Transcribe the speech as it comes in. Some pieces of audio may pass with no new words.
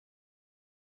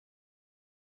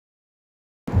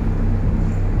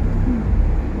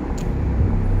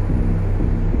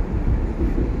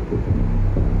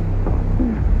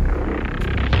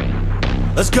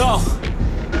Let's go.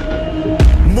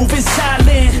 Moving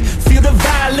silent, feel the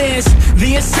violence,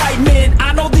 the incitement,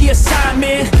 I know the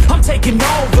assignment. I'm taking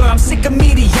over, I'm sick of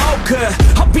mediocre.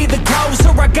 I'll be the closer,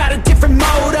 I got a different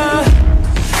motor.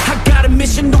 I got a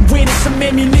mission to win it, some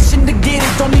ammunition to get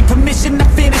it. Don't need permission to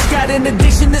finish, got an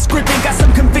addiction that's gripping. Got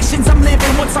some convictions I'm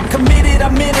living, once I'm committed,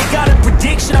 I'm in it. Got a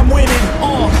prediction, I'm winning.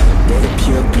 They're the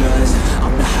pure bloods,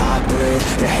 I'm the hybrid.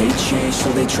 They hate change,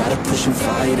 so they try to push and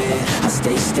fight it. I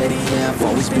stay steady, yeah, I've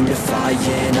always been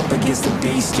defiant. Up against the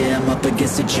beast, yeah, I'm up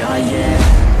against a giant.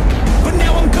 But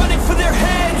now I'm gunning for their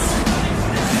heads,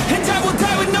 and I will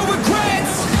die with no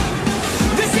regrets.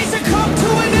 This season come to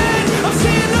an end, I'm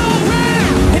seeing all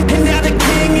red. And now the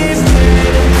king is dead.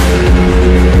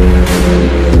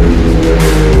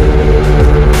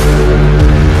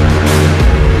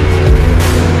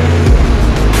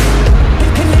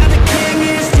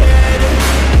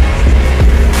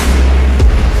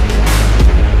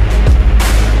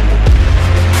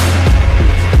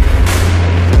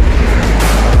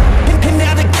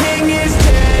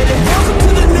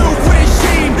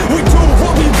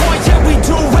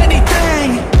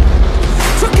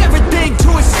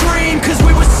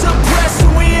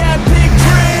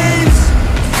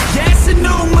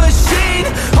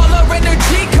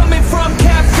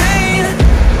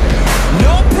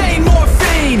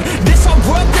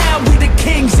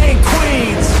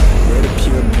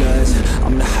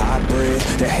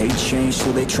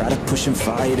 So they try to push and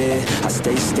fight it. I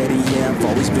stay steady, yeah, I've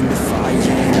always been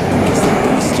defiant. Up against the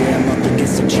beast, yeah, I'm up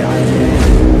against a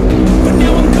giant. But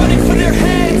now I'm gunning for their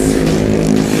heads,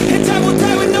 and I will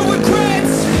die with no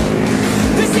regrets.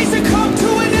 This season come to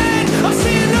an end, I'm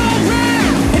seeing all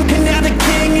red. And now the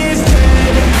king is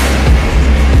dead.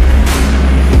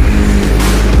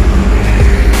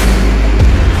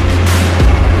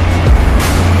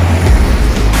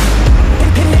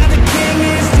 And now the king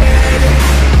is dead.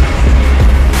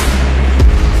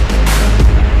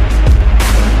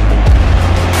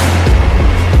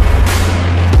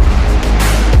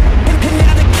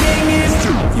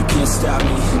 Stop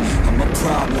me, I'm a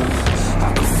problem.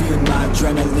 I can feel my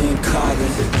adrenaline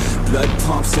calling. Blood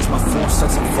pumps as my form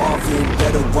starts evolving.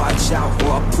 Better watch out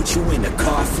or I'll put you in a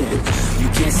coffin. You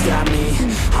can't stop me,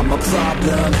 I'm a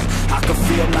problem. I can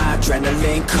feel my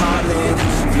adrenaline calling.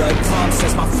 Blood pumps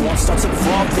as my form starts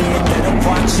evolving. Better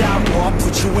watch out or I'll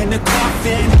put you in a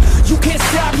coffin. You can't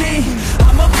stop me,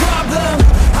 I'm